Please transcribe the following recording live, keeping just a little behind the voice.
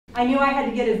I knew I had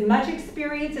to get as much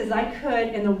experience as I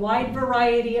could in the wide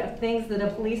variety of things that a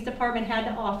police department had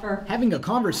to offer. Having a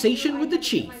conversation with the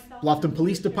chief. Bluffton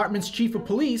Police Department's chief of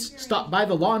police stopped by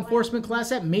the law enforcement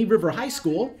class at May River High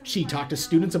School. She talked to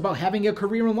students about having a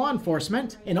career in law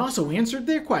enforcement and also answered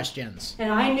their questions.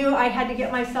 And I knew I had to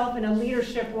get myself in a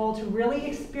leadership role to really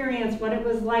experience what it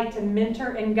was like to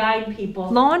mentor and guide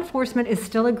people. Law enforcement is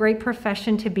still a great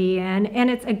profession to be in, and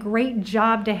it's a great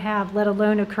job to have, let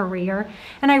alone a career.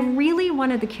 And I really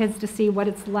wanted the kids to see what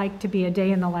it's like to be a day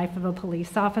in the life of a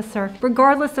police officer.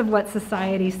 Regardless of what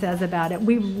society says about it,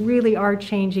 we really are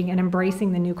changing and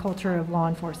embracing the new culture of law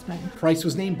enforcement. Price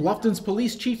was named Bluffton's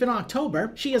police chief in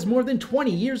October. She has more than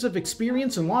 20 years of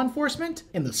experience in law enforcement,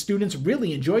 and the students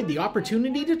really enjoyed the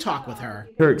opportunity to talk with her.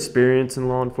 Her experience in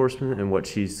law enforcement and what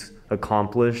she's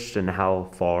accomplished and how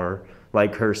far,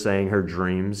 like her saying her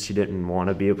dreams, she didn't want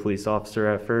to be a police officer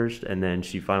at first, and then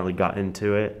she finally got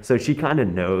into it. So she kind of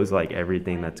knows like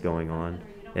everything that's going on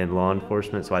in law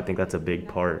enforcement, so I think that's a big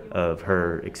part of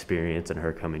her experience and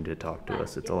her coming to talk to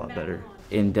us. It's a lot better.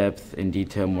 In depth, in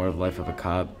detail, more of life of a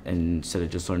cop, and instead of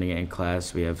just learning it in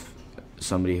class, we have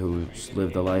somebody who's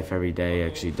lived the life every day,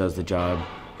 actually does the job,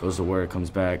 goes to work, comes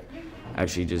back,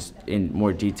 actually just in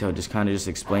more detail, just kind of just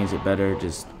explains it better,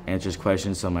 just answers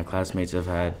questions some of my classmates have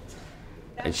had.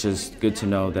 It's just good to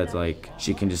know that like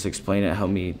she can just explain it,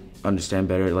 help me understand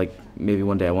better. Like maybe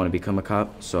one day I want to become a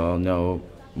cop, so I'll know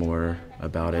more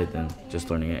about it than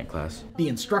just learning it in class. The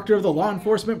instructor of the law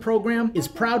enforcement program is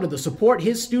proud of the support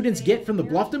his students get from the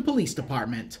Bluffton Police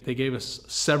Department. They gave us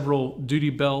several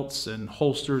duty belts and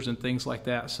holsters and things like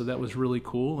that, so that was really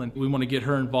cool. And we want to get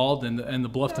her involved and the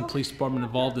Bluffton Police Department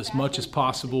involved as much as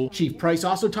possible. Chief Price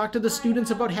also talked to the students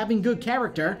about having good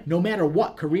character, no matter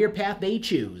what career path they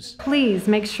choose. Please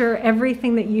make sure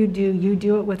everything that you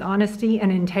do it with honesty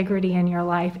and integrity in your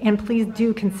life. And please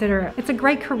do consider it. It's a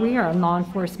great career in law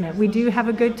enforcement. We do have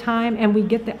a good time, and we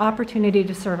get the opportunity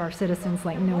to serve our citizens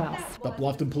like no else. The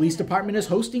Bluffton Police Department is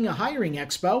hosting a hiring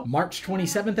expo March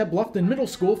 27th at Bluffton Middle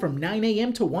School from 9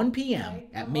 a.m. to 1 p.m.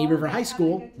 at May River High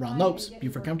School, Ron Lopes,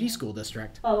 Beaufort County School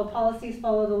District. Follow policies,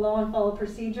 follow the law, and follow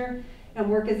procedure, and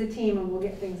work as a team, and we'll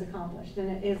get things accomplished. And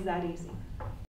it is that easy.